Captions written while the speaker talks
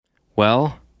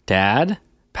Well, Dad,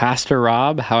 Pastor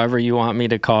Rob, however you want me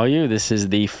to call you, this is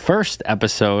the first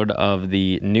episode of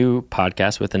the new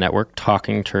podcast with the network,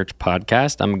 Talking Church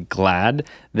Podcast. I'm glad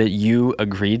that you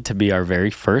agreed to be our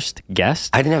very first guest.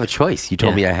 I didn't have a choice. You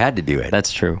told me I had to do it.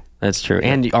 That's true. That's true.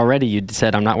 And already you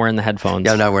said, I'm not wearing the headphones.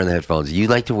 Yeah, I'm not wearing the headphones. You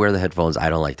like to wear the headphones. I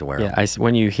don't like to wear them. Yeah,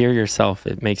 when you hear yourself,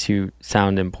 it makes you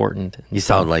sound important. You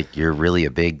sound like you're really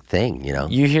a big thing, you know?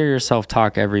 You hear yourself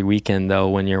talk every weekend, though,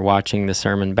 when you're watching the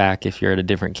sermon back if you're at a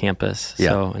different campus. Yeah.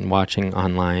 So, and watching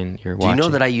online, you're watching. Do you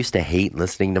know that I used to hate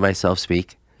listening to myself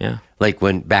speak? Yeah. Like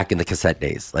back in the cassette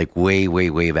days, like way, way,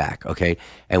 way back, okay?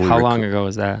 And How long ago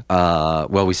was that?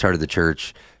 Well, we started the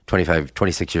church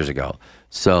 26 years ago.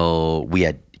 So we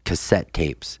had cassette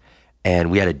tapes, and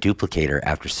we had a duplicator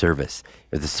after service.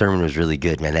 If the sermon was really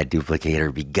good, man, that duplicator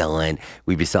would be going.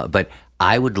 But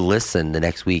I would listen the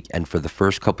next week, and for the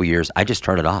first couple years, I just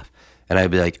turn it off. And I'd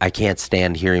be like, I can't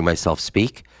stand hearing myself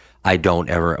speak. Why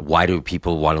do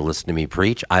people want to listen to me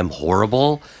preach? I'm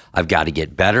horrible. I've got to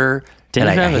get better.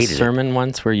 Didn't you have a sermon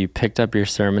once where you picked up your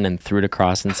sermon and threw it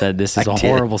across and said, this is a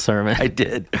horrible sermon? I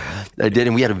did.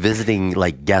 And we had a visiting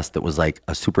guest that was like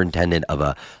a superintendent of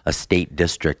a state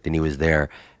district, and he was there.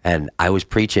 And I was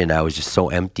preaching. I was just so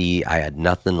empty. I had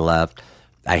nothing left.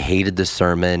 I hated the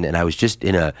sermon, and I was just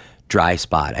in a dry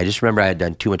spot. I just remember I had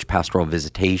done too much pastoral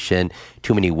visitation,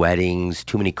 too many weddings,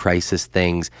 too many crisis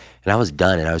things, and I was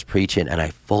done, and I was preaching, and I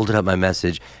folded up my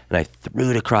message, and I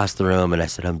threw it across the room, and I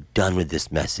said, I'm done with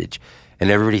this message. And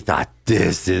everybody thought,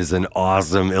 this is an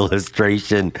awesome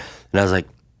illustration. And I was like,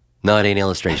 no, it ain't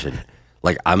illustration.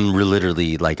 Like, I'm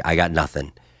literally like, I got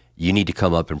nothing. You need to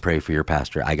come up and pray for your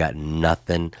pastor. I got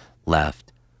nothing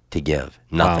left to give.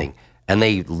 Nothing. Wow. And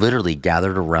they literally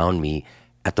gathered around me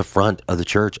at the front of the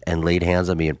church and laid hands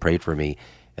on me and prayed for me.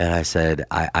 And I said,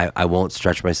 I won't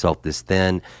stretch myself this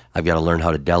thin. I've got to learn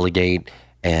how to delegate.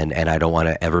 And I don't want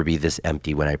to ever be this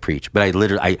empty when I preach. But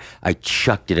I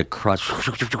chucked it across.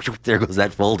 There goes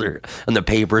that folder. And the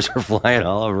papers are flying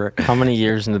all over. How many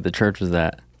years into the church was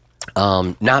that?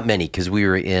 Not many, because we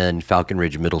were in Falcon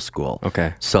Ridge Middle School.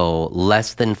 Okay. So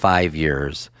less than 5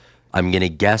 years. I'm going to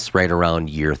guess right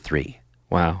around year 3.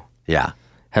 Wow. Yeah.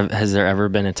 Has there ever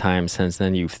been a time since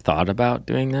then you've thought about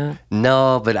doing that?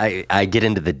 No, but I get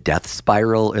into the death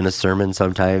spiral in a sermon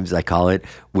sometimes, I call it,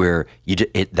 where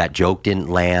that joke didn't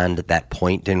land, that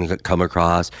point didn't come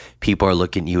across, people are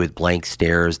looking at you with blank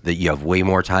stares, that you have way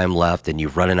more time left and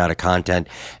you've running out of content,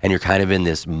 and you're kind of in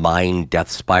this mind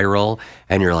death spiral,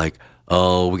 and you're like,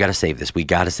 oh, we got to save this. We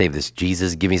got to save this.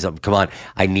 Jesus, give me something. Come on.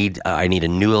 I need a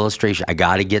new illustration. I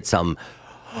got to get something.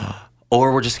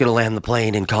 Or we're just going to land the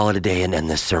plane and call it a day and end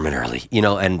this sermon early,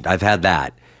 and I've had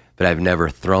that, but I've never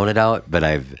thrown it out, but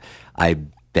I've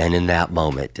been in that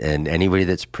moment, and anybody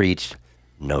that's preached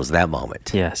knows that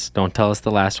moment. Yes. Don't tell us the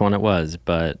last one it was,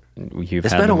 but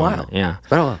It's been a while. Yeah. It's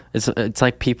been a while. It's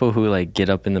like people who get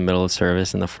up in the middle of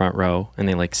service in the front row and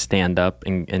they stand up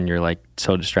and you're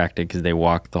so distracted because they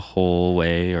walk the whole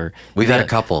way. Or we've had a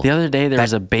couple. The other day there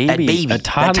was a baby, a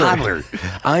toddler.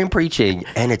 I'm preaching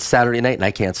and it's Saturday night and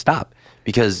I can't stop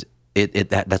because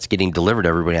that's getting delivered to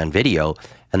everybody on video.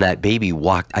 And that baby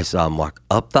I saw him walk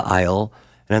up the aisle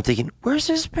and I'm thinking, where's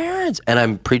his parents? And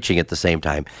I'm preaching at the same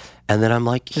time. And then I'm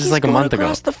like, this is like a month ago.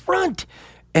 Across the front.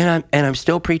 And I'm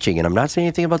still preaching, and I'm not saying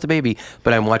anything about the baby,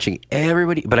 but I'm watching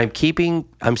everybody, but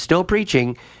I'm still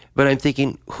preaching, but I'm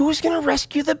thinking, who's going to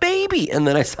rescue the baby? And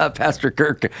then I saw Pastor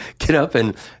Kirk get up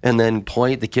and then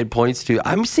the kid points to,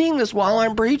 I'm seeing this while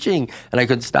I'm preaching, and I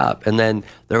couldn't stop. And then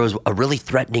there was a really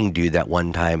threatening dude that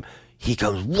one time, he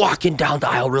comes walking down the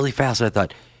aisle really fast, and I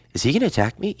thought, is he going to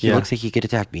attack me? He looks like he could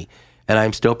attack me. And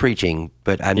I'm still preaching,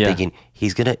 but I'm thinking,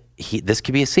 this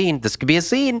could be a scene. This could be a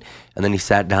scene. And then he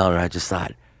sat down, and I just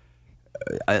thought,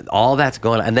 all that's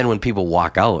going on. And then when people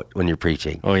walk out when you're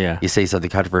preaching, you say something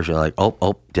controversial, like,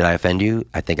 oh, did I offend you?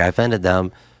 I think I offended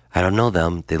them. I don't know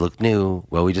them. They look new.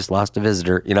 Well, we just lost a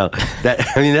visitor.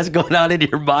 That's going on in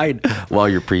your mind while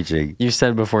you're preaching. You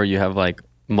said before you have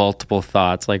multiple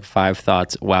thoughts, 5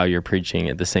 thoughts while you're preaching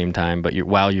at the same time, but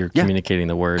while you're communicating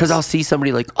the words. Because I'll see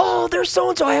somebody oh, there's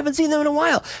so-and-so, I haven't seen them in a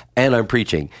while. And I'm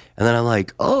preaching. And then I'm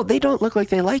like, oh, they don't look like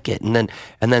they like it. And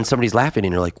then somebody's laughing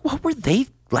and you're like, what were they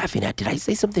laughing at? Did I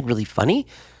say something really funny?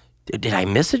 Did I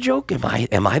miss a joke?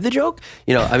 Am I the joke?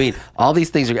 All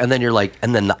these things and then you're like,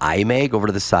 and then the iMag over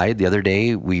to the side. The other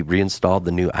day, we reinstalled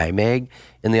the new iMag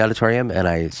in the auditorium and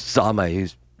I saw my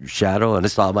shadow and I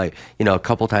saw a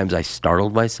couple times I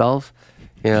startled myself,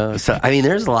 so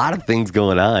there's a lot of things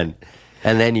going on,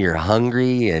 and then you're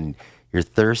hungry and you're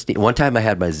thirsty. One time I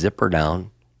had my zipper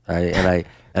down, and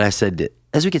I said,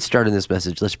 as we get started in this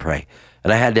message, let's pray.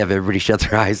 And I had to have everybody shut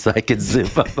their eyes so I could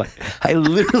zip up. I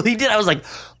literally did. I was like,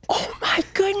 oh my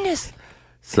goodness.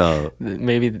 So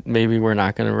maybe we're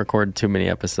not going to record too many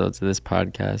episodes of this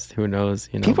podcast. Who knows?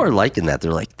 People are liking that.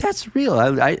 They're like, that's real.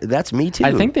 That's me too.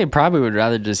 I think they probably would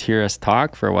rather just hear us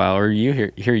talk for a while, or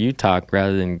hear you talk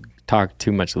rather than talk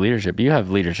too much leadership. You have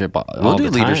leadership all the time. We'll do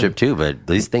leadership too, but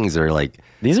these things are like...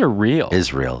 These are real.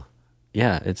 Is real.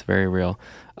 Yeah, it's very real.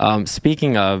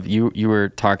 Speaking of, you were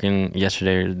talking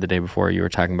yesterday or the day before, you were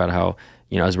talking about how,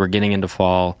 as we're getting into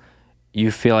fall,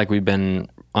 you feel like we've been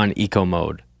on eco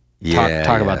mode. Yeah.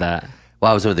 Talk about that.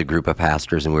 Well, I was with a group of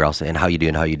pastors and we were all saying, how you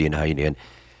doing? And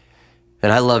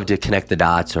I love to connect the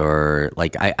dots, or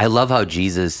like, I love how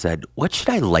Jesus said, what should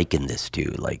I liken this to?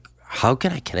 Like, how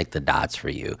can I connect the dots for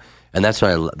you? And that's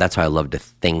how I love to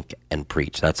think and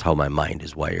preach. That's how my mind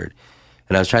is wired.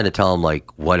 And I was trying to tell him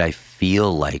like what I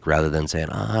feel like, rather than saying,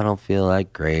 I don't feel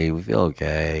like great. We feel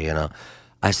okay.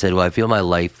 I said, well, I feel my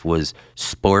life was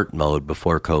sport mode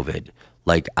before COVID.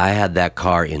 Like I had that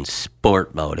car in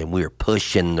sport mode and we were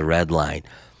pushing the red line.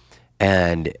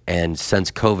 And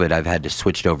since COVID, I've had to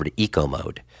switch it over to eco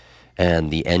mode.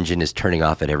 And the engine is turning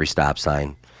off at every stop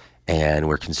sign. And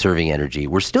we're conserving energy.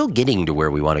 We're still getting to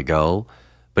where we want to go,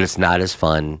 but it's not as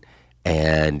fun.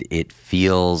 And it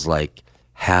feels like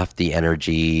half the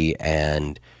energy,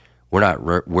 and we're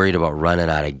not worried about running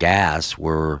out of gas.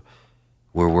 We're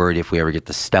worried if we ever get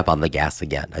to step on the gas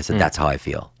again. I said, that's how I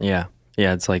feel. Yeah.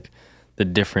 It's like the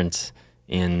difference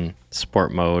in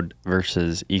sport mode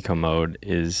versus eco mode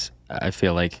is, I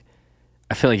feel like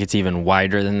it's even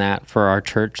wider than that for our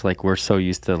church. Like we're so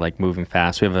used to like moving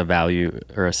fast. We have a value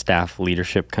or a staff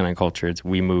leadership kind of culture. It's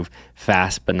we move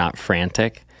fast but not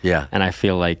frantic. Yeah. And I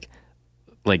feel like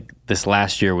this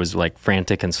last year was like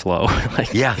frantic and slow.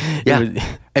 Yeah.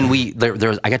 And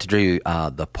I got to do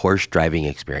the Porsche driving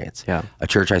experience. Yeah. A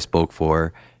church I spoke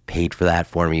for paid for that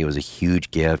for me. It was a huge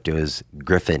gift. It was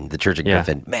Griffin, the church of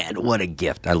Griffin. Man, what a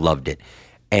gift. I loved it.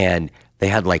 And they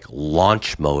had like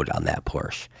launch mode on that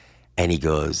Porsche. And he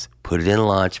goes, put it in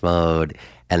launch mode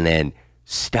and then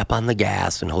step on the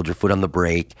gas and hold your foot on the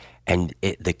brake. And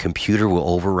the computer will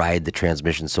override the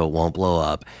transmission so it won't blow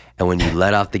up. And when you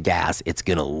let off the gas, it's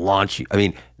going to launch you. I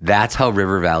mean, that's how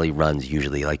River Valley runs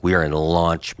usually. Like we are in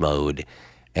launch mode,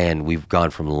 and we've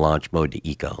gone from launch mode to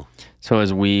eco. So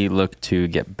as we look to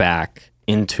get back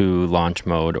into launch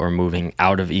mode, or moving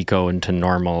out of eco into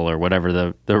normal, or whatever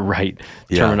the right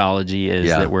terminology is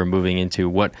that we're moving into,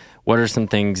 what are some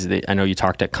things that, I know you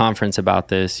talked at conference about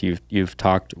this, you've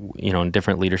talked, in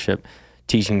different leadership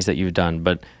teachings that you've done,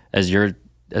 but as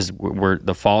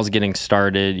the fall's getting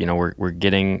started, we're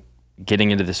getting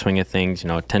into the swing of things,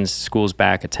 school's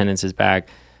back, attendance is back,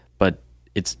 but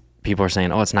people are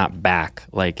saying, it's not back.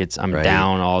 Like I'm right.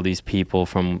 Down all these people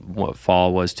from what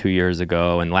fall was 2 years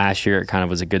ago. And last year it kind of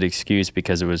was a good excuse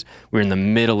because we're in the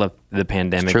middle of the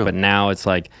pandemic, but now it's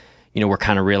like, we're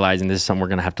kind of realizing this is something we're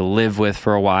going to have to live with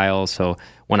for a while. So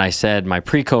when I said my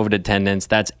pre-COVID attendance,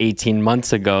 that's 18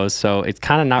 months ago. So it's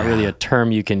kind of not really a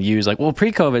term you can use. Like, well,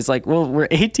 pre-COVID, it's like, well, we're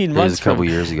 18 months from a couple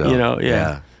years ago.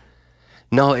 Yeah.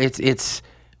 No,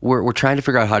 we're trying to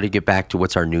figure out how to get back to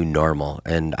what's our new normal.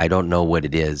 And I don't know what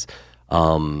it is.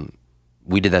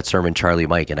 We did that sermon, Charlie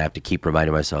Mike, and I have to keep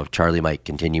reminding myself, Charlie Mike,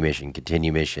 continue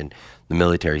mission. The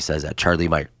military says that, Charlie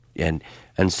Mike. And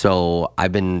so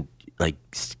I've been like,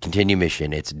 continue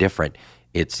mission. It's different.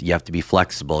 You have to be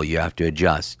flexible. You have to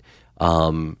adjust.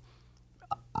 I'm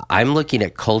looking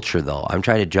at culture though. I'm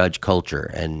trying to judge culture,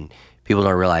 and people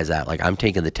don't realize that. Like I'm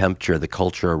taking the temperature of the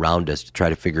culture around us to try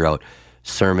to figure out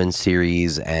sermon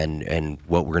series and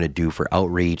what we're going to do for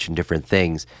outreach and different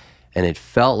things. And it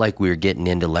felt like we were getting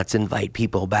into let's invite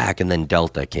people back, and then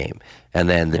Delta came, and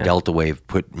then the Delta wave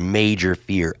put major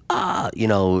fear.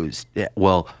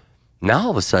 Well, now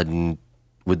all of a sudden,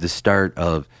 with the start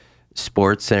of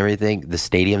sports and everything, the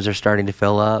stadiums are starting to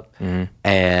fill up,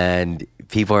 and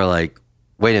people are like,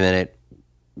 wait a minute,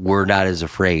 we're not as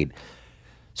afraid.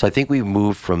 So I think we're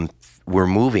not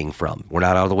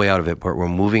all the way out of it, but we're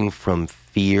moving from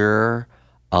fear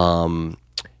to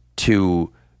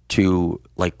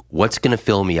like, what's going to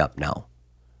fill me up now?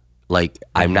 Like,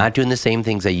 I'm not doing the same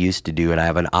things I used to do, and I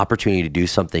have an opportunity to do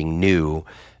something new.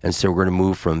 And so we're going to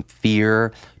move from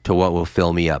fear to what will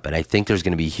fill me up. And I think there's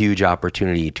going to be a huge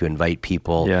opportunity to invite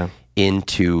people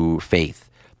into faith.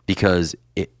 Because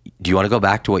do you want to go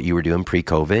back to what you were doing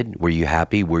pre-COVID? Were you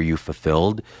happy? Were you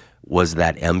fulfilled? Was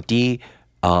that empty?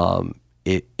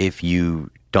 If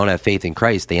you don't have faith in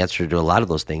Christ, the answer to a lot of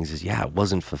those things is, it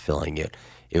wasn't fulfilling. It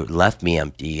left me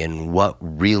empty. And what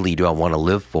really do I want to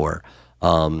live for?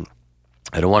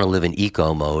 I don't want to live in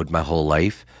eco mode my whole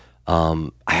life.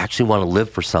 I actually want to live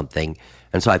for something.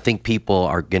 And so I think people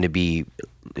are going to be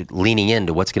leaning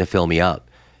into what's going to fill me up.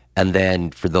 And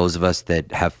then for those of us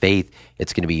that have faith,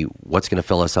 it's going to be what's going to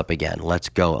fill us up again. Let's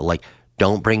go. Like,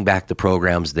 don't bring back the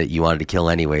programs that you wanted to kill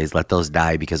anyways. Let those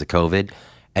die because of COVID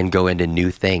and go into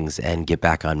new things and get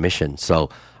back on mission. So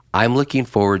I'm looking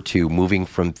forward to moving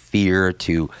from fear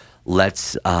to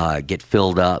let's get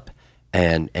filled up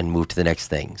and move to the next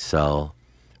thing. So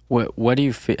what do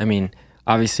you feel? I mean,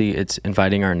 obviously it's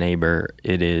inviting our neighbor.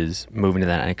 It is moving to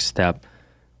that next step.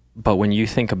 But when you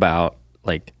think about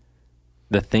like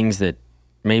the things that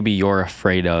maybe you're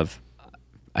afraid of,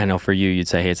 I know for you, you'd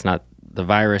say, hey, it's not the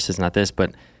virus, it's not this,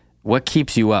 but what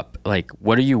keeps you up? Like,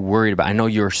 what are you worried about? I know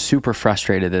you're super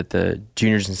frustrated that the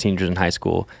juniors and seniors in high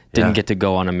school didn't get to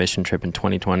go on a mission trip in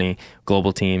 2020,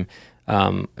 global team.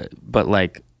 But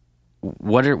like,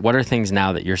 what are things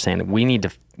now that you're saying that we need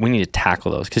to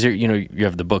tackle those? Because you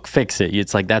have the book Fix It.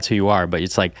 It's like that's who you are, but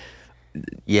it's like,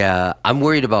 yeah, I'm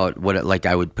worried about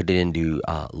I would put it into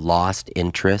lost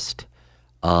interest,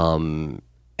 and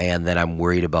then I'm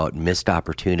worried about missed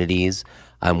opportunities.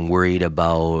 I'm worried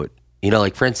about,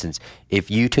 like for instance, if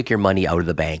you took your money out of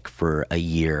the bank for a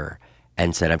year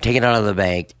and said, I'm taking it out of the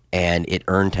bank, and it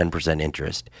earned 10%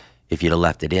 interest if you'd have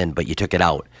left it in, but you took it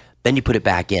out, then you put it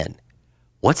back in.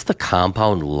 What's the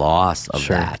compound loss of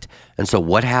that? And so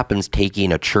what happens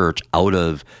taking a church out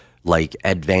of like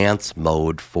advance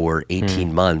mode for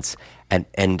 18 months?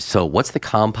 And so what's the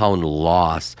compound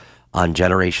loss on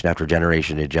generation after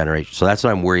generation to generation? So that's what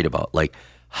I'm worried about. Like,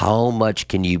 how much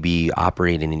can you be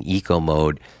operating in eco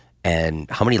mode, and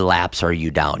how many laps are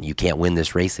you down? You can't win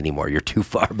this race anymore. You're too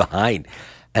far behind.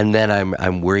 And then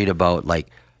I'm worried about like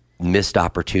missed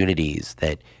opportunities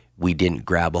that we didn't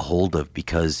grab a hold of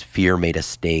because fear made us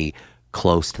stay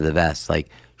close to the vest. Like,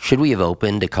 should we have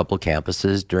opened a couple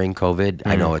campuses during COVID?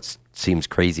 I know it seems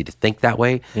crazy to think that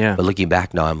way, but looking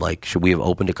back now, I'm like, should we have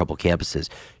opened a couple campuses?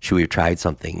 Should we have tried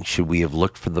something? Should we have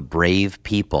looked for the brave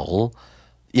people?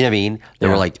 You know what I mean? They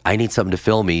were like, I need something to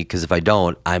fill me because if I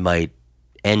don't, I might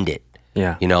end it.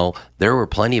 Yeah. There were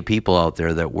plenty of people out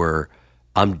there that were,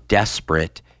 I'm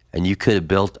desperate, and you could have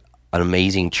built an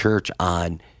amazing church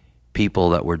on people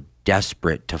that were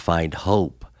desperate to find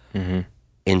hope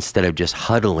instead of just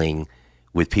huddling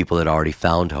with people that already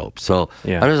found hope. So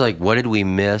I was like, what did we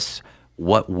miss?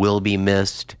 What will be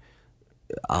missed?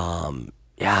 That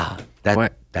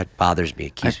bothers me.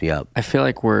 It keeps me up. I feel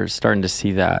like we're starting to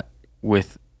see that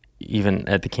with even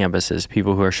at the campuses,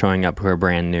 people who are showing up who are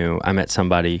brand new. I met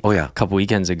somebody a couple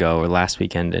weekends ago or last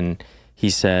weekend, and he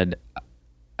said,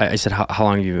 I said, how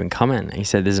long have you been coming? And he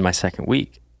said, this is my second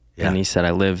week. Yeah. And he said,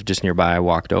 I live just nearby. I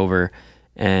walked over,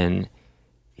 and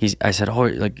I said, oh,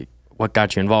 like, what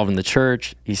got you involved in the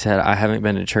church? He said, I haven't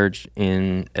been to church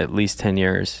in at least 10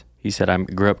 years. He said, I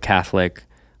grew up Catholic.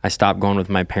 I stopped going with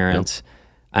my parents.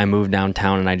 I moved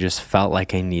downtown, and I just felt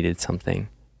like I needed something.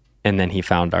 And then he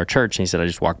found our church, and he said, I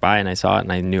just walked by and I saw it,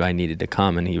 and I knew I needed to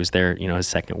come. And he was there, his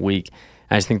second week.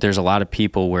 And I just think there's a lot of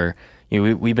people where,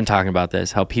 we've been talking about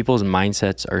this, how people's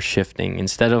mindsets are shifting.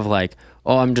 Instead of like,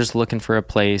 oh, I'm just looking for a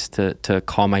place to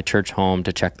call my church home,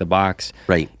 to check the box.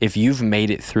 Right. If you've made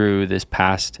it through this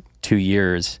past 2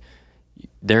 years,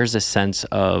 there's a sense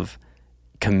of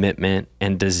commitment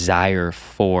and desire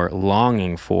for,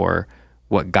 longing for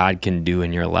what God can do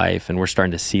in your life. And we're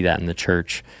starting to see that in the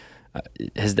church.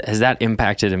 Has that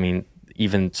impacted,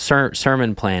 even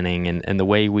sermon planning and the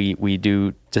way we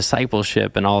do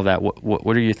discipleship and all of that?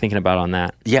 What are you thinking about on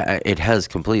that? Yeah, it has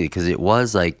completely, because it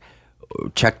was like,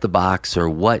 check the box, or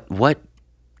what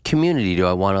community do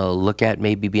I want to look at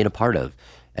maybe being a part of?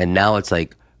 And now it's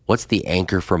like, what's the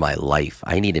anchor for my life?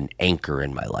 I need an anchor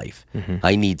in my life.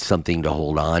 I need something to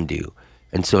hold on to.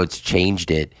 And so it's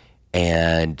changed it.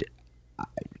 And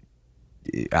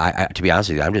I to be honest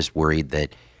with you, I'm just worried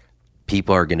that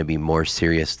people are going to be more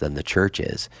serious than the church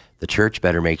is. The church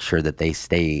better make sure that they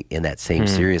stay in that same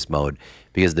serious mode,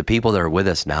 because the people that are with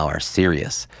us now are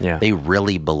serious. Yeah. They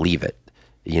really believe it.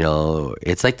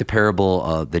 It's like the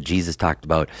parable that Jesus talked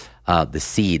about, the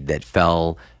seed that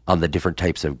fell on the different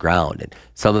types of ground. And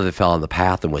some of it fell on the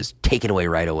path and was taken away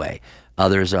right away.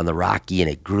 Others on the rocky,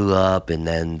 and it grew up, and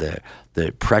then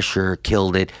the pressure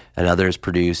killed it, and others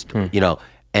produced,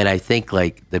 And I think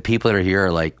like the people that are here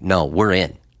are like, no, we're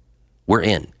in. We're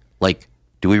in. Like,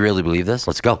 do we really believe this?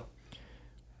 Let's go.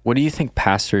 What do you think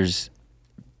pastors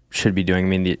should be doing?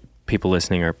 The people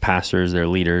listening are pastors, they're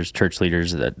leaders, church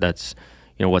leaders. That's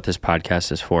what this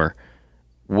podcast is for.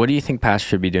 What do you think pastors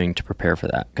should be doing to prepare for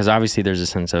that? Because obviously there's a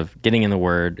sense of getting in the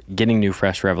Word, getting new,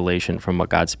 fresh revelation from what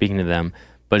God's speaking to them.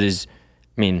 But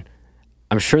I'm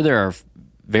sure there are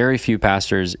very few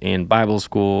pastors in Bible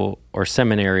school or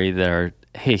seminary that are,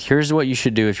 hey, here's what you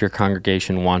should do if your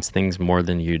congregation wants things more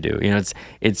than you do.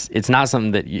 It's not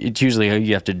something that it's usually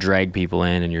you have to drag people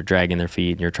in and you're dragging their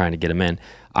feet and you're trying to get them in.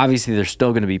 Obviously, there's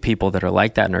still going to be people that are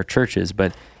like that in our churches,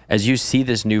 but as you see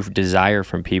this new desire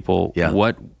from people,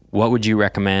 what would you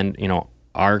recommend,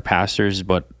 our pastors,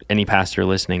 but any pastor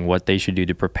listening, what they should do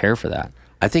to prepare for that?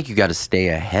 I think you got to stay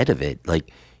ahead of it.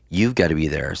 Like, you've got to be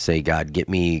there. Say, God, give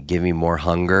me more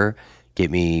hunger.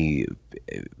 Get me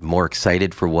more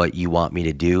excited for what you want me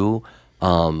to do.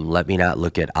 Let me not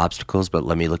look at obstacles, but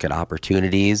let me look at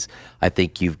opportunities. I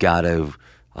think you've got to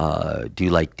do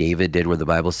like David did, where the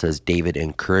Bible says David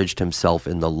encouraged himself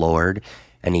in the Lord,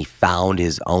 and he found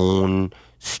his own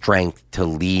strength to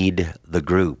lead the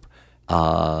group.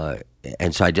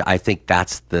 And so I think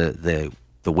that's the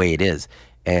way it is.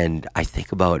 And I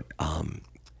think about,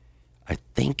 I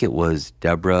think it was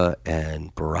Deborah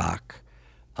and Barak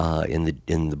in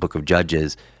the book of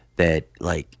Judges, that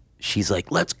like she's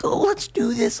like, let's go, let's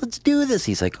do this.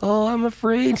 He's like, oh, I'm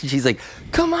afraid. And she's like,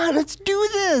 come on, let's do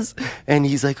this. And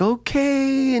he's like,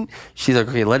 okay. And she's like,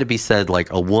 okay, let it be said,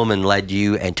 like, a woman led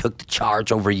you and took the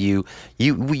charge over you.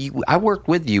 I worked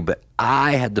with you, but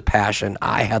I had the passion,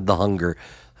 I had the hunger.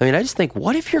 I mean, I just think,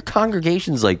 what if your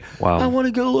congregation's like, wow, I want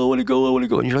to go.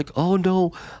 And you're like, oh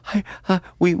no,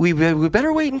 we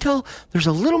better wait until there's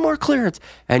a little more clearance.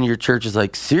 And your church is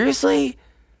like, seriously?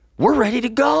 We're ready to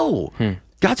go.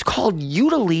 God's called you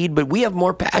to lead, but we have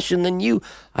more passion than you.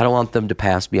 I don't want them to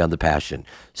pass me on the passion.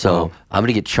 So I'm going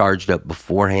to get charged up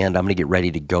beforehand. I'm going to get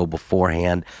ready to go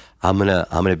beforehand. I'm going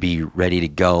to be ready to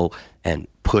go and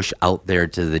push out there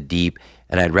to the deep.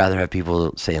 And I'd rather have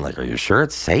people saying, like, are you sure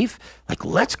it's safe? Like,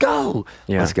 let's go.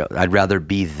 Let's go. I'd rather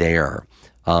be there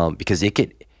because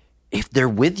if they're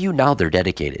with you now, they're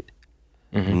dedicated.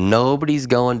 Nobody's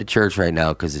going to church right now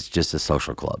because it's just a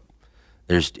social club.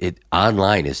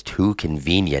 Online is too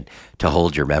convenient to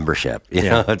hold your membership. You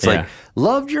know, it's like,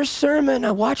 loved your sermon.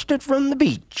 I watched it from the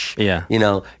beach. Yeah. You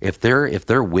know, if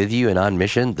they're with you and on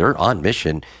mission, they're on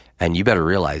mission, and you better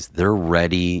realize they're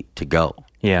ready to go.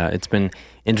 Yeah, it's been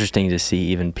interesting to see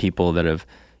even people that have,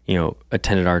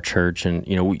 attended our church, and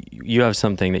you have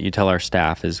something that you tell our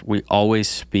staff is we always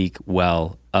speak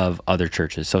well of other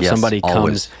churches. So if somebody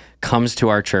comes to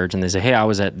our church and they say, hey, I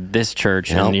was at this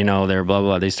church and they're blah,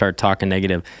 blah, they start talking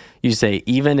negative. You say,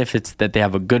 even if it's that they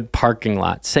have a good parking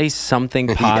lot, say something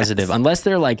positive, unless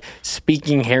they're like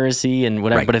speaking heresy and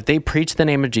whatever. Right. But if they preach the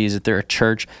name of Jesus, they're a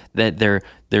church that they're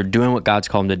doing what God's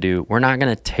called them to do, we're not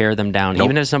going to tear them down. Nope.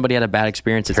 Even if somebody had a bad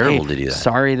experience, it's terrible to do that.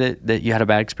 Sorry that you had a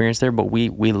bad experience there, but we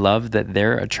love that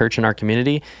they're a church in our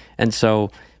community. And so,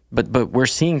 but we're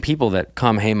seeing people that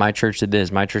come, hey, my church did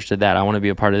this, my church did that. I want to be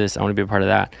a part of this. I want to be a part of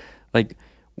that. Like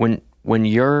when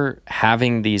you're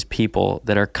having these people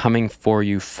that are coming for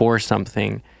you for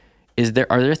something,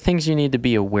 are there things you need to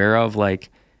be aware of? Like,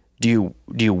 do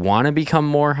you want to become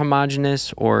more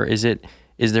homogenous, or is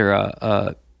there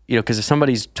a because if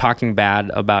somebody's talking bad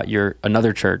about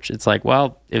another church, it's like,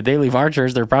 well, if they leave our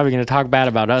church, they're probably going to talk bad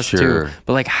about us too.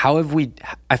 But like,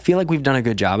 I feel like we've done a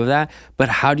good job of that, but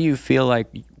how do you feel like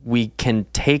we can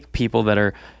take people that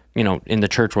are, in the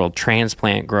church world,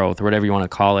 transplant growth or whatever you want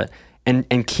to call it,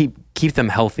 and keep them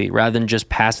healthy rather than just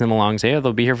passing them along and say, oh,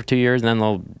 they'll be here for 2 years and then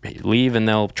they'll leave and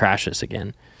they'll trash us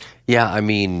again? Yeah, I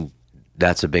mean,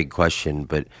 that's a big question,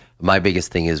 but my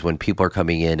biggest thing is when people are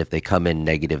coming in, if they come in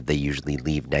negative, they usually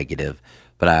leave negative.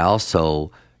 But I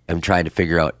also am trying to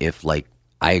figure out if, like,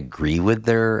 I agree with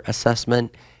their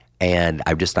assessment, and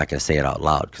I'm just not going to say it out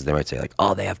loud because they might say, like,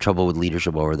 oh, they have trouble with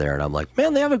leadership over there. And I'm like,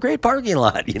 man, they have a great parking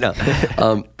lot,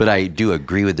 But I do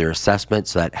agree with their assessment,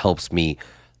 so that helps me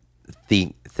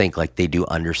think like they do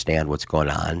understand what's going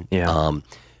on. Yeah.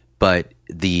 But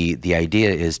the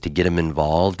idea is to get them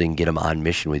involved and get them on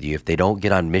mission with you. If they don't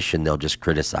get on mission, they'll just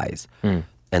criticize. And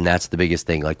that's the biggest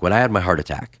thing. Like when I had my heart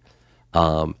attack,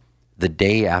 the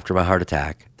day after my heart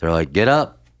attack, they're like, get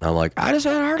up. And I'm like, I just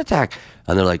had a heart attack.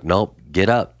 And they're like, nope, get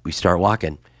up. We start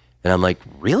walking. And I'm like,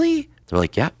 really? They're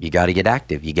like, yeah, you got to get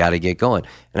active. You got to get going.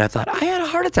 And I thought, I had a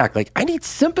heart attack. Like, I need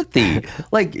sympathy.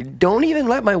 Like, don't even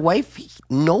let my wife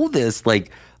know this. Like,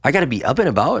 I got to be up and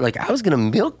about. Like, I was going to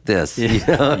milk this.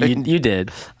 Yeah, you did.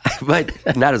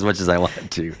 But not as much as I wanted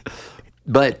to.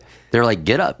 But they're like,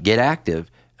 get up, get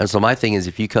active. And so my thing is,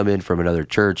 if you come in from another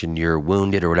church and you're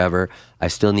wounded or whatever, I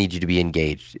still need you to be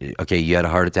engaged. Okay, you had a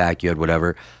heart attack, you had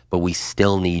whatever, but we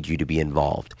still need you to be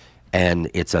involved.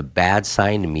 And it's a bad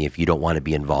sign to me if you don't want to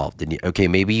be involved. And okay,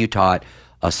 maybe you taught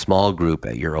a small group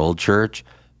at your old church,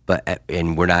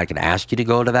 and we're not going to ask you to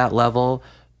go to that level,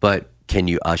 but can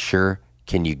you usher?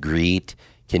 Can you greet?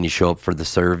 Can you show up for the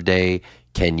serve day?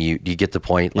 do you get the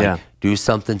point? Like, do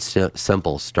something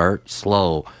simple. Start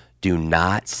slow. Do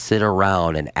not sit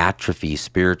around and atrophy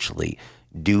spiritually.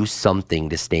 Do something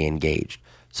to stay engaged.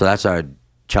 So that's our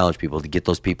challenge people, to get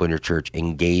those people in your church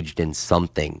engaged in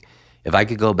something. If I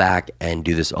could go back and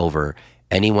do this over,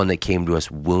 anyone that came to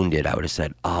us wounded, I would have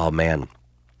said, oh man,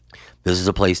 this is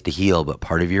a place to heal, but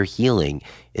part of your healing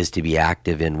is to be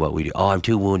active in what we do. Oh, I'm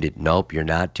too wounded. Nope, you're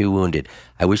not too wounded.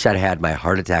 I wish I'd had my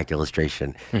heart attack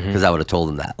illustration, because I would have told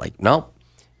them that. Like, nope,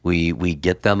 we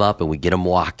get them up and we get them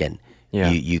walking. Yeah.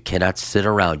 You cannot sit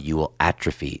around. You will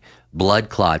atrophy. Blood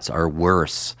clots are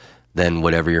worse than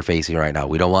whatever you're facing right now.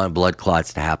 We don't want blood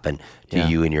clots to happen to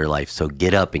you in your life. So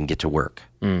get up and get to work.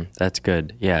 That's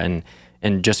good. Yeah,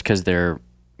 and just because they're,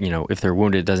 if they're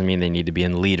wounded, it doesn't mean they need to be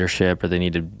in leadership or they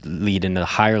need to lead into a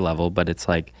higher level. But it's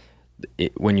like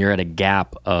when you're at a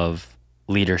gap of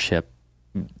leadership,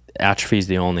 atrophy is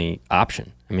the only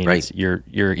option. I mean, right. You're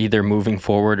either moving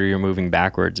forward or you're moving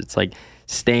backwards. It's like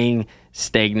staying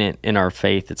stagnant in our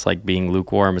faith. It's like being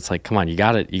lukewarm. It's like, come on, you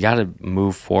gotta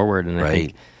move forward. And I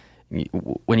think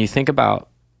when you think about,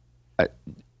 I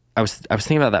was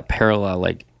thinking about that parallel.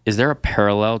 Like, is there a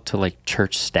parallel to like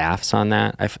church staffs on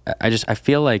that? I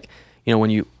feel like, when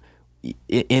you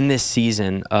in this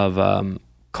season of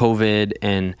COVID,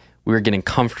 and we were getting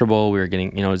comfortable, we were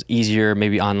getting, it was easier,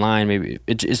 maybe online, maybe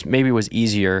it was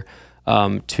easier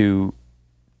to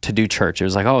do church. It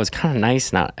was like, oh, it's kind of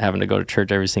nice not having to go to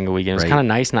church every single weekend. It was kind of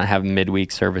nice not having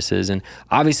midweek services. And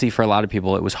obviously for a lot of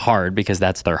people, it was hard because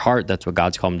that's their heart. That's what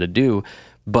God's called them to do.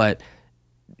 But,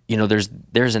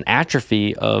 there's an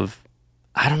atrophy of,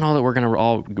 I don't know that we're going to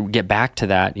all get back to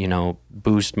that,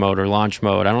 boost mode or launch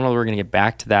mode. I don't know that we're going to get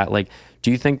back to that. Like, do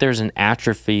you think there's an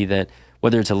atrophy that,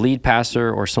 whether it's a lead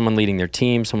pastor or someone leading their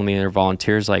team, someone leading their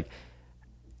volunteers, like,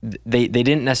 they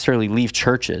didn't necessarily leave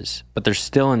churches, but they're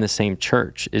still in the same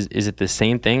church. Is it the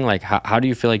same thing? Like, how do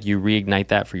you feel like you reignite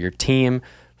that for your team,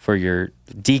 for your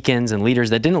deacons and leaders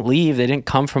that didn't leave? They didn't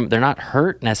come from, they're not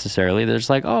hurt necessarily. They're just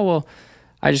like, oh, well,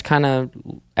 I just kind of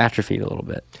atrophied a little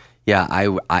bit. Yeah,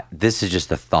 I this is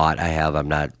just a thought I have. I'm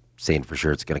not saying for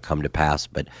sure it's going to come to pass,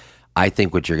 but I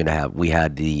think what you're going to have,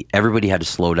 everybody had to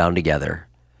slow down together,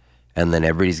 and then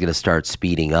everybody's going to start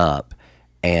speeding up,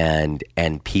 and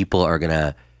people are going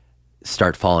to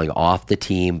start falling off the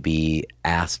team, be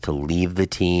asked to leave the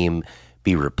team,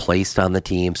 be replaced on the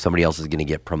team. Somebody else is going to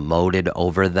get promoted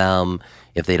over them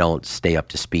if they don't stay up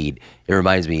to speed. It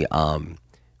reminds me,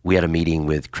 we had a meeting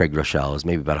with Craig Rochelle. It was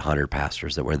maybe about 100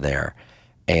 pastors that were there.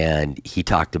 And he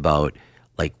talked about,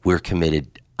 like, we're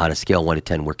committed, on a scale of 1 to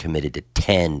 10, we're committed to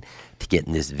 10 to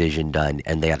getting this vision done.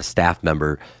 And they had a staff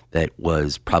member that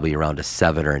was probably around a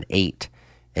 7 or an 8.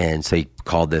 And so he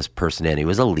called this person in. He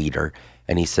was a leader.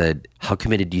 And he said, how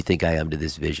committed do you think I am to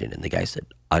this vision? And the guy said,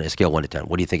 on a scale of 1 to 10,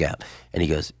 what do you think I am? And he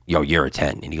goes, yo, you're a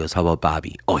 10. And he goes, how about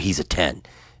Bobby? Oh, he's a 10.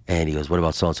 And he goes, what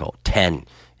about so-and-so? 10. And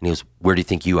he goes, where do you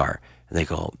think you are? And they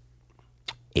go,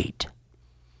 8.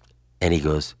 And he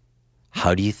goes,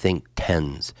 how do you think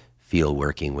 10s feel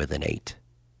working with an 8?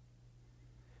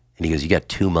 And he goes, you got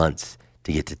 2 months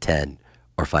to get to 10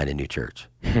 or find a new church.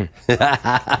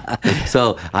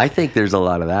 So I think there's a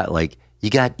lot of that. Like, you're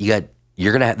going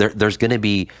to have, there's going to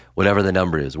be whatever the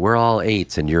number is. We're all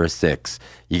 8s and you're a 6.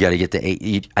 You got to get to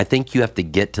 8. I think you have to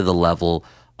get to the level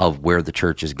of where the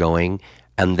church is going.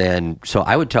 And then, so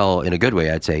I would tell, in a good way,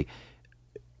 I'd say,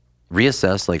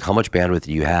 reassess, like, how much bandwidth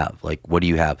do you have? Like, what do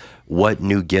you have? What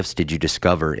new gifts did you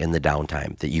discover in the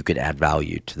downtime that you could add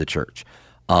value to the church?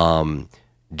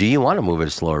 Do you want to move at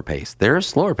a slower pace? There's a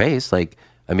slower pace. Like,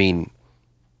 I mean,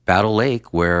 Battle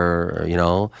Lake, where,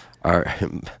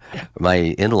 my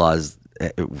in-laws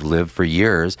lived for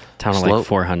years. Town of like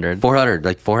 400.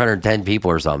 410 people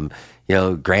or something.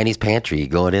 Granny's Pantry,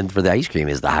 going in for the ice cream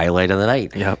is the highlight of the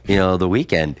night. Yep. The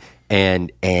weekend.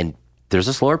 And there's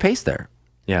a slower pace there.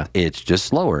 Yeah. It's just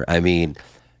slower. I mean,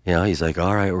 he's like,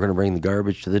 all right, we're going to bring the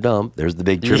garbage to the dump. There's the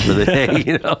big trip of the day,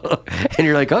 and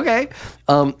you're like, okay.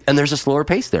 And there's a slower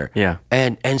pace there. Yeah.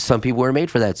 And some people were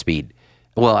made for that speed.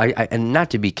 Well, I and not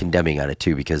to be condemning on it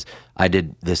too, because I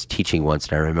did this teaching once,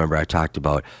 and I remember I talked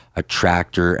about a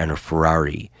tractor and a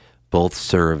Ferrari both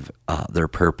serve their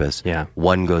purpose. Yeah.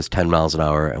 One goes 10 miles an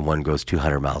hour and one goes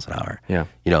 200 miles an hour.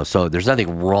 Yeah. So there's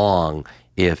nothing wrong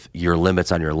if your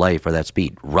limits on your life are that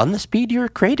speed. Run the speed you're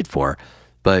created for.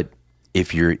 But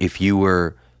if you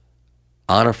were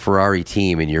on a Ferrari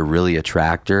team and you're really a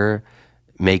tractor,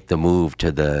 make the move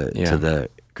to the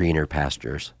greener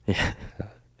pastures. Yeah.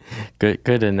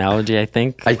 Good analogy, I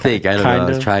think. I don't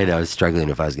know. Kind of. I was struggling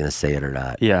if I was going to say it or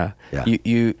not. Yeah. Yeah.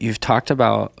 You've talked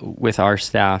about with our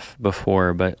staff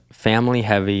before, but family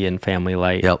heavy and family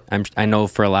light. Yep. I know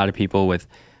for a lot of people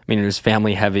there's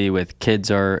family heavy with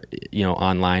kids are,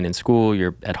 online in school,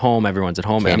 you're at home, everyone's at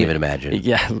home. Can't even imagine.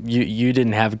 Yeah. You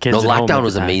didn't have kids No, at home. lockdown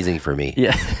was amazing for me.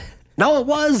 Yeah. No, it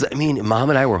was. I mean, Mom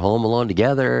and I were home alone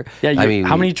together. Yeah.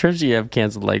 How many trips do you have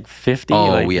canceled? Like 50?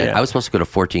 Oh, I was supposed to go to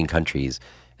 14 countries.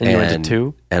 And you went to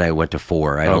 2? And I went to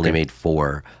 4. I only made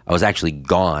 4. I was actually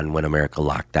gone when America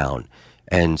locked down.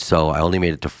 And so I only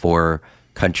made it to 4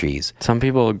 countries. Some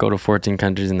people go to 14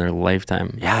 countries in their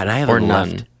lifetime. Yeah, and I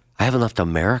haven't left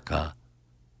America.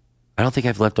 I don't think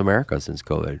I've left America since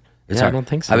COVID. I don't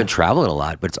think so. I've been traveling a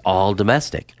lot, but it's all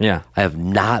domestic. Yeah. I have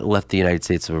not left the United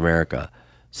States of America.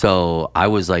 So I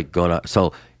was like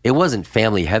so it wasn't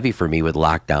family heavy for me with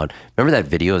lockdown. Remember that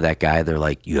video of that guy? They're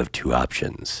like, you have 2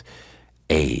 options.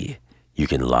 A, you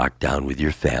can lock down with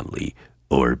your family,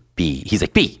 or B. He's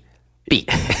like, B.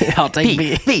 I'll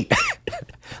take B.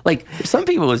 Like, some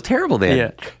people, it was terrible. They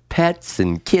had pets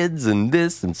and kids and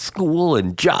this and school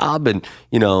and job and,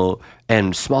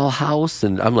 and small house.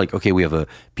 And I'm like, okay, we have a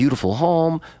beautiful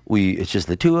home. It's just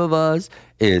the 2 of us.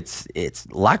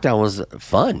 Lockdown was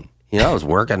fun. I was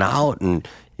working out and,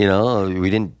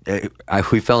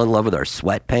 we fell in love with our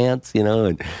sweatpants,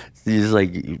 and just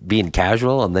like being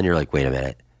casual. And then you're like, wait a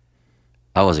minute,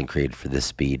 I wasn't created for this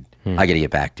speed. I got to get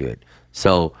back to it.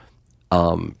 So,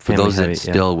 for those that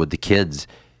still with the kids,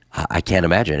 I can't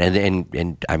imagine.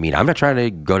 And I mean, I'm not trying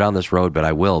to go down this road, but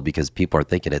I will, because people are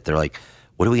thinking it. They're like,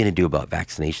 what are we going to do about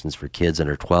vaccinations for kids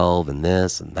under 12 and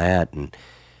this and that? And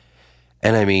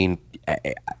I mean,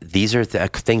 these are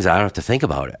things I don't have to think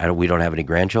about. We don't have any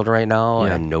grandchildren right now,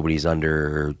 and nobody's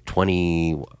under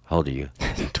 20. How old are you?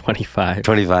 25.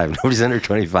 25. Nobody's under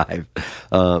 25.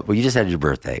 Well, you just had your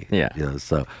birthday. Yeah.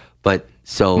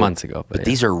 So months ago. But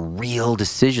these are real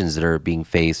decisions that are being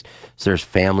faced. So there's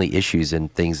family issues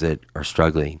and things that are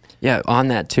struggling. Yeah. On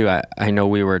that too, I know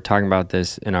we were talking about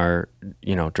this in our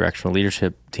directional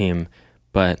leadership team,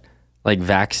 but like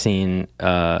vaccine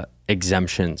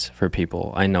exemptions for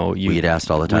people. I know we get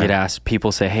asked all the time. We get asked.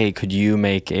 People say, "Hey, could you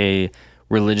make a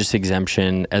religious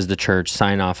exemption as the church,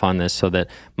 sign off on this so that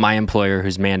my employer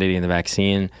who's mandating the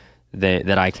vaccine,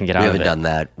 that I can get out of it?" We haven't done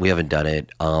that. We haven't done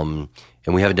it. And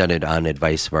we haven't done it on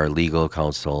advice of our legal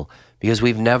counsel, because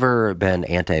we've never been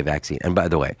anti-vaccine. And by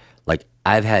the way, like,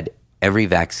 I've had every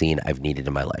vaccine I've needed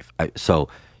in my life. So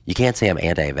you can't say I'm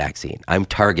anti-vaccine. I'm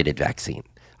targeted vaccine.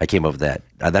 I came up with that.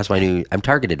 That's my I'm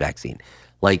targeted vaccine.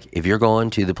 Like, if you're going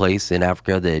to the place in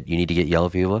Africa that you need to get yellow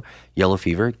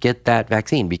fever, get that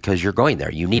vaccine because you're going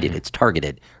there. You need it. It's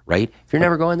targeted, right? If you're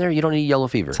never going there, you don't need yellow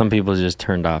fever. Some people just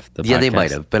turned off the podcast. Yeah, they might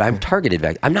have, but I'm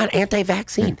targeted. I'm not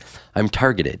anti-vaccine. I'm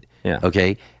targeted. Yeah.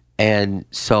 Okay. And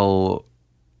so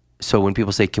when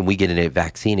people say, "Can we get a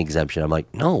vaccine exemption?" I'm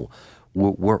like, no,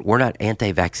 we're not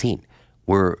anti-vaccine.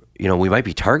 We might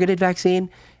be targeted vaccine.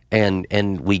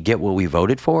 And we get what we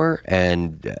voted for,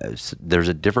 and there's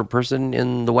a different person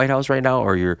in the White House right now,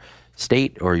 or your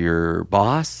state, or your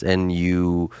boss, and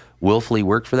you willfully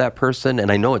worked for that person. And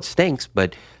I know it stinks,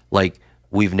 but like,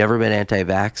 we've never been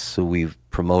anti-vax, so we've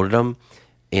promoted them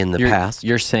in the past.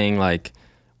 You're saying, like,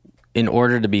 in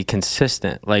order to be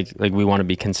consistent, like we want to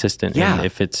be consistent. Yeah. And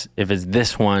if it's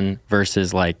this one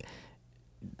versus like,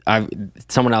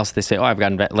 someone else, they say, "Oh, I've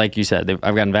gotten like you said,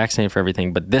 I've gotten vaccinated for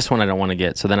everything, but this one I don't want to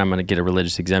get, so then I'm going to get a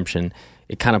religious exemption."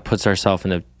 It kind of puts ourselves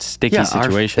in a sticky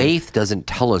situation. Our faith doesn't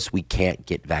tell us we can't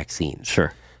get vaccines.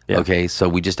 Sure. Yeah. Okay, so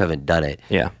we just haven't done it.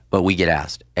 Yeah. But we get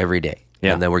asked every day.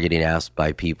 Yeah. And then we're getting asked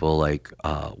by people like,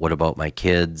 "What about my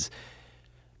kids?"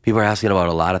 People are asking about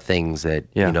a lot of things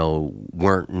that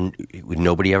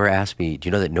nobody ever asked me. Do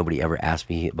you know that nobody ever asked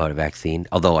me about a vaccine?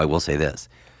 Although I will say this.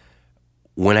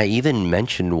 When I even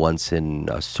mentioned once in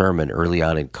a sermon early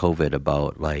on in COVID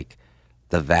about like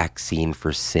the vaccine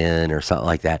for sin or something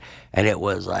like that, and it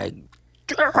was like,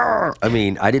 I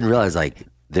mean, I didn't realize like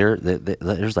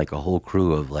there's like a whole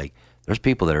crew of like, there's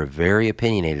people that are very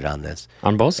opinionated on this.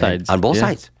 On both sides. On both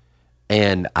sides.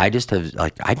 And I just have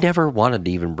like, I never wanted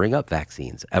to even bring up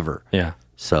vaccines ever. Yeah.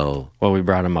 So. Well, we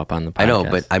brought them up on the podcast. I know,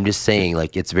 but I'm just saying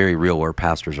like, it's very real where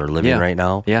pastors are living right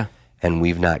now. Yeah. And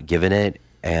we've not given it.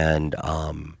 And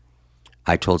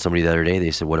I told somebody the other day, they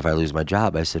said, "What if I lose my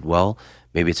job?" I said, well,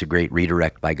 maybe it's a great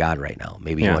redirect by God right now.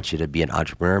 Maybe he wants you to be an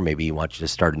entrepreneur. Maybe he wants you to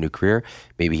start a new career.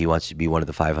 Maybe he wants you to be one of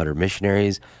the 500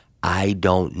 missionaries. I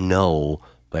don't know,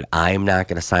 but I'm not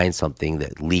going to sign something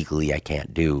that legally I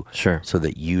can't do. Sure. So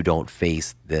that you don't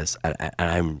face this. And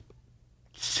I'm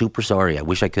super sorry. I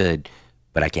wish I could,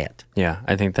 but I can't. Yeah,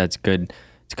 I think that's good.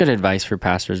 it's good advice for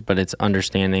pastors, but it's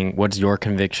understanding what's your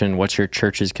conviction, what's your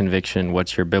church's conviction,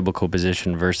 what's your biblical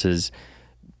position versus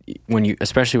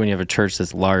especially when you have a church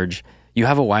that's large, you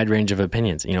have a wide range of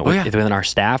opinions. Within our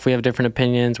staff, we have different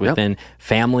opinions. Within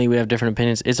family, we have different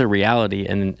opinions. It's a reality.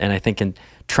 And I think in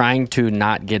trying to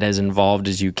not get as involved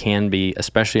as you can be,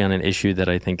 especially on an issue that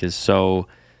I think is so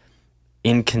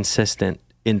inconsistent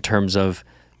in terms of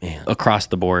across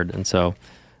the board. And so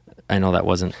I know that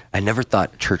wasn't... I never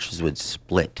thought churches would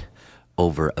split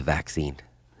over a vaccine.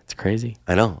 It's crazy.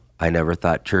 I know. I never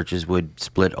thought churches would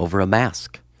split over a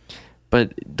mask.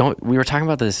 But we were talking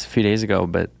about this a few days ago,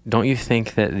 but don't you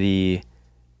think that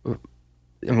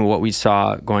what we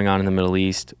saw going on in the Middle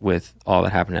East with all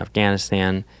that happened in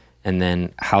Afghanistan and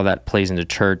then how that plays into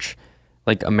church,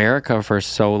 like America for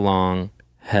so long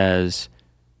has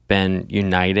been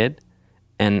united.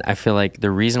 And I feel like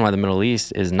the reason why the Middle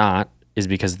East is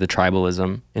because of the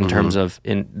tribalism in terms of,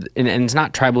 and it's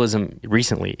not tribalism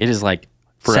recently. It is like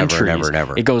forever, centuries.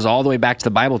 never. It goes all the way back to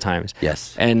the Bible times.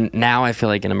 Yes. And now I feel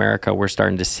like in America, we're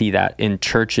starting to see that in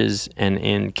churches and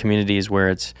in communities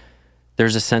where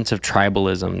there's a sense of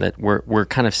tribalism that we're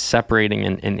kind of separating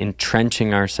and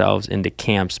entrenching ourselves into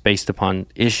camps based upon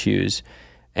issues.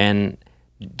 And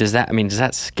does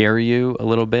that scare you a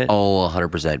little bit? Oh,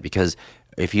 100%. Because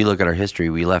if you look at our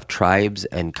history, we left tribes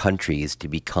and countries to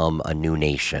become a new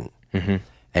nation. Mm-hmm.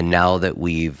 And now that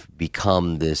we've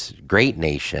become this great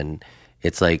nation,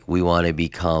 it's like we want to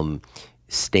become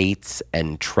states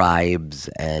and tribes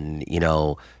and,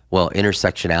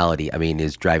 intersectionality,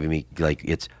 is driving me like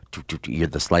you're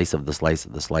the slice of the slice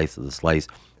of the slice of the slice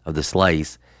of the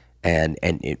slice. And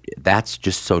that's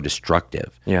just so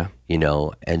destructive. Yeah.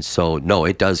 And so, no,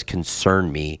 it does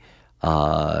concern me.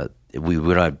 We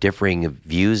would have differing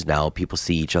views now. People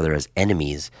see each other as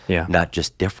enemies, not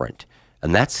just different.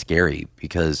 And that's scary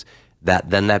because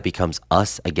that becomes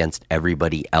us against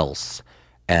everybody else.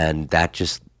 And that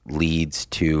just leads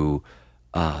to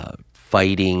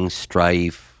fighting,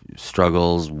 strife,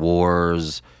 struggles,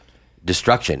 wars,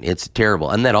 destruction. It's terrible.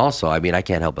 And then also, I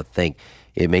can't help but think,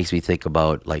 it makes me think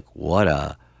about like what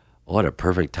a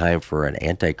perfect time for an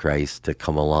antichrist to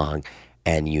come along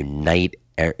and unite.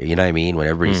 You know what I mean? When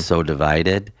everybody's so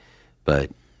divided, but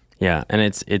yeah, and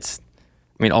it's.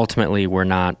 Ultimately, we're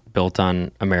not built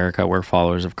on America. We're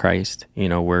followers of Christ.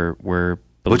 We're.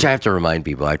 Which I have to remind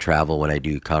people. I travel when I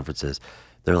do conferences.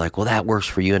 They're like, "Well, that works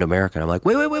for you in America." And I'm like,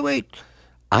 "Wait!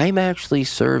 I'm actually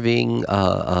serving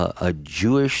a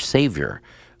Jewish savior."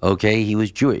 Okay, he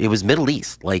was Jewish. It was Middle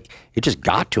East. Like, it just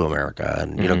got to America.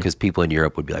 And, because people in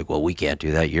Europe would be like, well, we can't do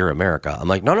that. You're America. I'm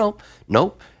like, no.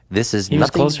 This is he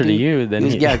was closer to you than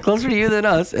he. Yeah, closer to you than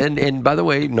us. And by the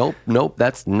way, nope.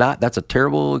 That's a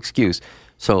terrible excuse.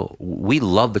 So we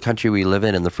love the country we live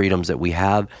in and the freedoms that we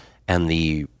have and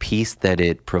the peace that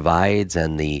it provides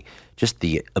and the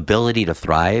ability to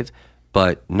thrive.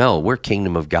 But no, we're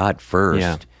kingdom of God first.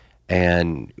 Yeah.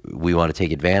 And we want to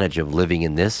take advantage of living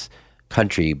in this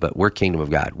country, but we're kingdom of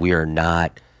God. We are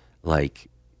not like,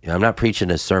 I'm not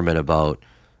preaching a sermon about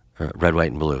red,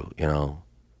 white, and blue,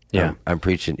 Yeah. I'm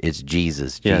preaching it's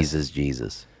Jesus, Yes.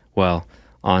 Jesus. Well,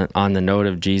 on the note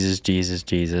of Jesus,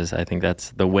 I think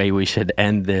that's the way we should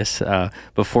end this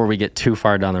before we get too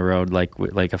far down the road,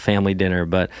 like a family dinner.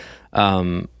 But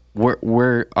our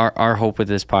hope with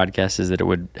this podcast is that it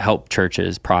would help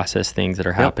churches process things that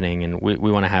are happening, and we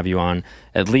want to have you on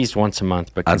at least once a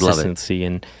month, but consistency.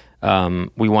 And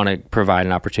we want to provide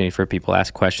an opportunity for people to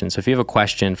ask questions. So if you have a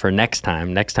question for next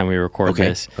time we record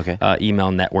this,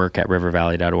 email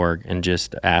network@rivervalley.org and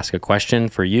just ask a question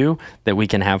for you that we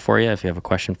can have for you. If you have a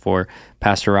question for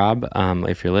Pastor Rob,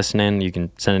 if you're listening, you can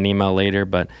send an email later,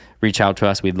 but reach out to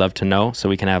us. We'd love to know so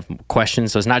we can have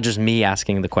questions. So it's not just me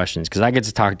asking the questions because I get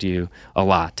to talk to you a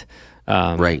lot.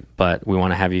 Right. But we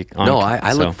want to have you on. No,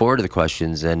 I look forward to the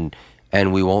questions and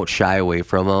we won't shy away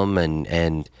from them.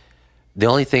 And the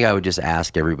only thing I would just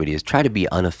ask everybody is try to be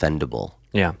unoffendable.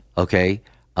 Yeah. Okay.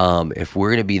 If we're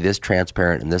going to be this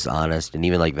transparent and this honest, and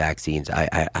even like vaccines,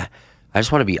 I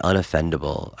just want to be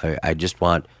unoffendable. I just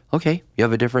want, okay, you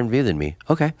have a different view than me.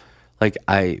 Okay. Like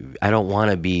I don't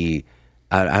want to be,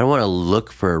 I don't want to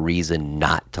look for a reason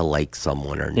not to like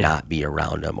someone or not be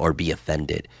around them or be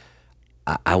offended.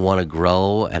 I want to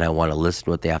grow and I want to listen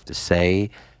to what they have to say.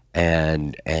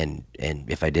 And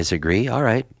if I disagree, all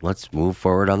right, let's move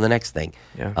forward on the next thing.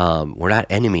 Yeah. We're not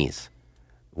enemies.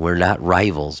 We're not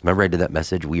rivals. Remember I did that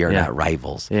message? We are not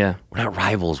rivals. Yeah. We're not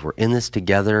rivals. We're in this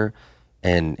together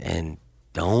and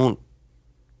don't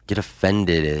get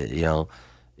offended,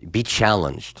 be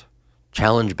challenged.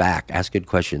 Challenge back, ask good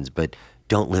questions, but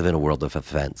don't live in a world of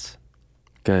offense.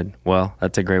 Good. Well,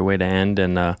 that's a great way to end.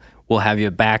 And we'll have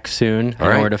you back soon.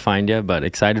 I know where to find you, but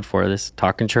excited for this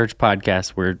Talking Church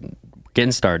podcast. We're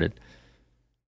getting started.